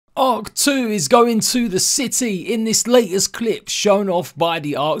ARK 2 is going to the city in this latest clip shown off by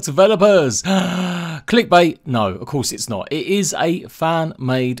the ARK developers. Clickbait? No, of course it's not. It is a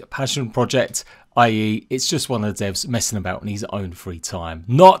fan-made passion project, i.e. it's just one of the devs messing about in his own free time.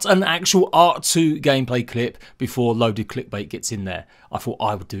 Not an actual ARK 2 gameplay clip before loaded clickbait gets in there. I thought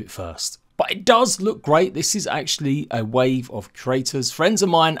I would do it first. But it does look great. This is actually a wave of creators, friends of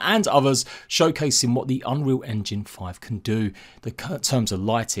mine and others, showcasing what the Unreal Engine 5 can do in terms of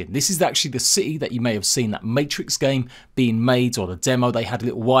lighting. This is actually the city that you may have seen that Matrix game being made, or the demo they had a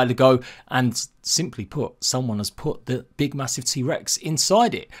little while ago, and simply put, someone has put the big massive T-Rex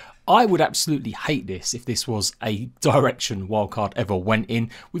inside it. I would absolutely hate this if this was a direction Wildcard ever went in.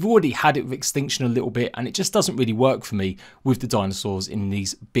 We've already had it with Extinction a little bit, and it just doesn't really work for me with the dinosaurs in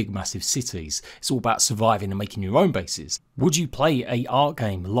these big massive cities. It's all about surviving and making your own bases. Would you play a ARK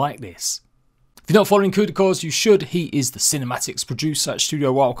game like this? If you're not following Kudikor's, you should. He is the cinematics producer at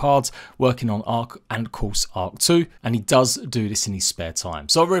Studio Wildcards, working on ARK and of course ARK 2, and he does do this in his spare time.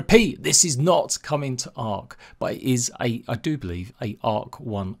 So I repeat, this is not coming to ARK, but it is I do believe, a ARK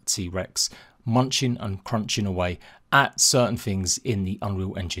 1 T-Rex munching and crunching away at certain things in the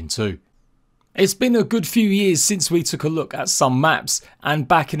Unreal Engine 2. It's been a good few years since we took a look at some maps, and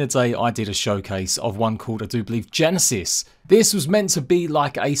back in the day I did a showcase of one called, I do believe, Genesis. This was meant to be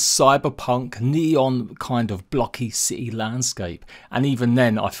like a cyberpunk neon kind of blocky city landscape, and even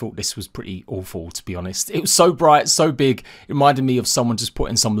then I thought this was pretty awful, to be honest. It was so bright, so big, it reminded me of someone just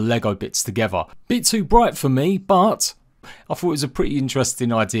putting some Lego bits together. Bit too bright for me, but I thought it was a pretty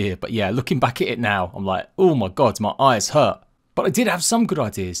interesting idea. But yeah, looking back at it now, I'm like, oh my god, my eyes hurt. But I did have some good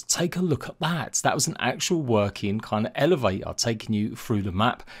ideas. Take a look at that. That was an actual working kind of elevator taking you through the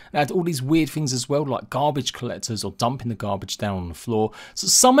map. It had all these weird things as well, like garbage collectors or dumping the garbage down on the floor. So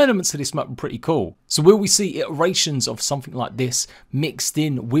some elements of this map were pretty cool. So will we see iterations of something like this mixed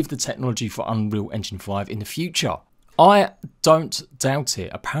in with the technology for Unreal Engine 5 in the future? I don't doubt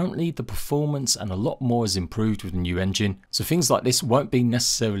it. Apparently the performance and a lot more is improved with the new engine. So things like this won't be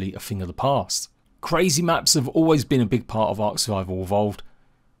necessarily a thing of the past. Crazy maps have always been a big part of ARK Survival Evolved,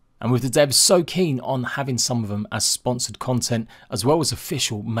 and with the devs so keen on having some of them as sponsored content as well as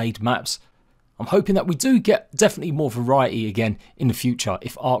official made maps, I'm hoping that we do get definitely more variety again in the future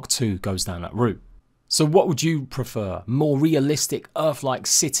if ARK 2 goes down that route. So what would you prefer? More realistic Earth-like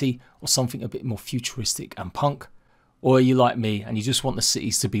city, or something a bit more futuristic and punk? Or are you like me and you just want the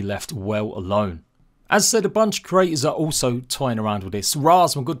cities to be left well alone? As said, a bunch of creators are also toying around with this.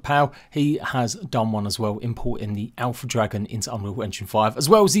 Raz, my good pal, he has done one as well, importing the Alpha Dragon into Unreal Engine 5, as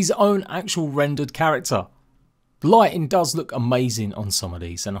well as his own actual rendered character. The lighting does look amazing on some of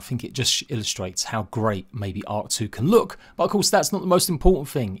these, and I think it just illustrates how great maybe ARK 2 can look. But of course, that's not the most important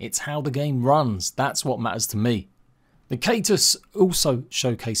thing. It's how the game runs. That's what matters to me. The Catus also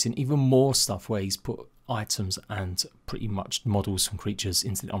showcasing even more stuff where he's put items and pretty much models from creatures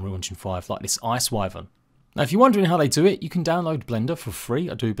into the Unreal Engine 5, like this Ice Wyvern. Now if you're wondering how they do it, you can download Blender for free,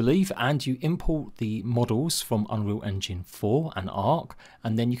 I do believe, and you import the models from Unreal Engine 4 and ARK,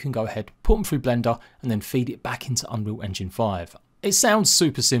 and then you can go ahead, put them through Blender and then feed it back into Unreal Engine 5. It sounds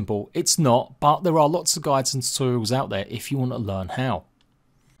super simple, it's not, but there are lots of guides and tutorials out there if you want to learn how.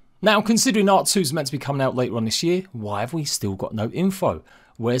 Now considering ARK 2 is meant to be coming out later on this year, why have we still got no info?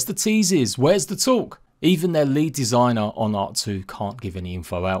 Where's the teasers? Where's the talk? Even their lead designer on ARK 2 can't give any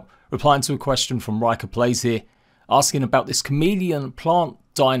info out. Replying to a question from Riker Plays here, asking about this chameleon plant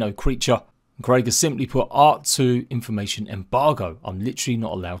dino creature. Craig has simply put ARK 2 information embargo. I'm literally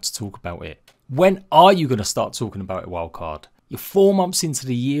not allowed to talk about it. When are you going to start talking about it, Wildcard? You're 4 months into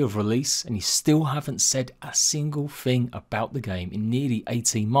the year of release and you still haven't said a single thing about the game in nearly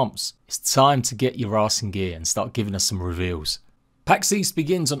 18 months. It's time to get your ass in gear and start giving us some reveals. PAX East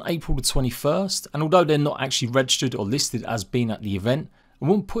begins on April the 21st, and although they're not actually registered or listed as being at the event, I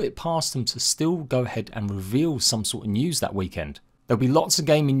won't put it past them to still go ahead and reveal some sort of news that weekend. There'll be lots of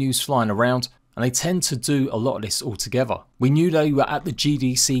gaming news flying around, and they tend to do a lot of this all together. We knew they were at the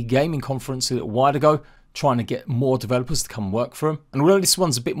GDC gaming conference a little while ago, trying to get more developers to come and work for them, and although this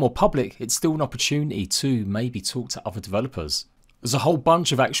one's a bit more public, it's still an opportunity to maybe talk to other developers. There's a whole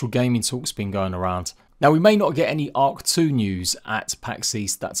bunch of actual gaming talks been going around. Now we may not get any ARK 2 news at PAX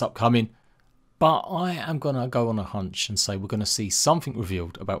East that's upcoming, but I am going to go on a hunch and say we're going to see something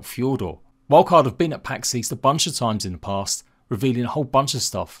revealed about Fjdour. Wildcard have been at PAX East a bunch of times in the past, revealing a whole bunch of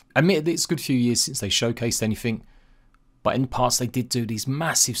stuff. Admittedly it's a good few years since they showcased anything, but in the past they did do these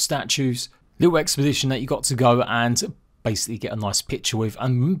massive statues, little expedition that you got to go and basically get a nice picture with,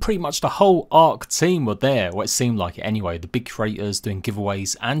 and pretty much the whole ARK team were there, or it seemed like it anyway, the big creators doing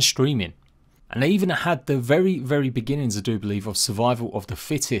giveaways and streaming. And they even had the very beginnings, I do believe, of survival of the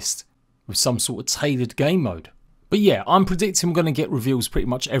fittest with some sort of tailored game mode. But yeah, I'm predicting we're going to get reveals pretty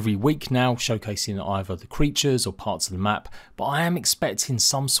much every week now, showcasing either the creatures or parts of the map, but I am expecting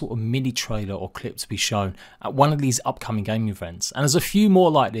some sort of mini trailer or clip to be shown at one of these upcoming gaming events, and there's a few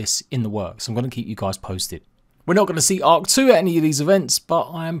more like this in the works. I'm going to keep you guys posted. We're not going to see ARK 2 at any of these events, but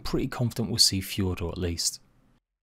I am pretty confident we'll see Fjdour at least.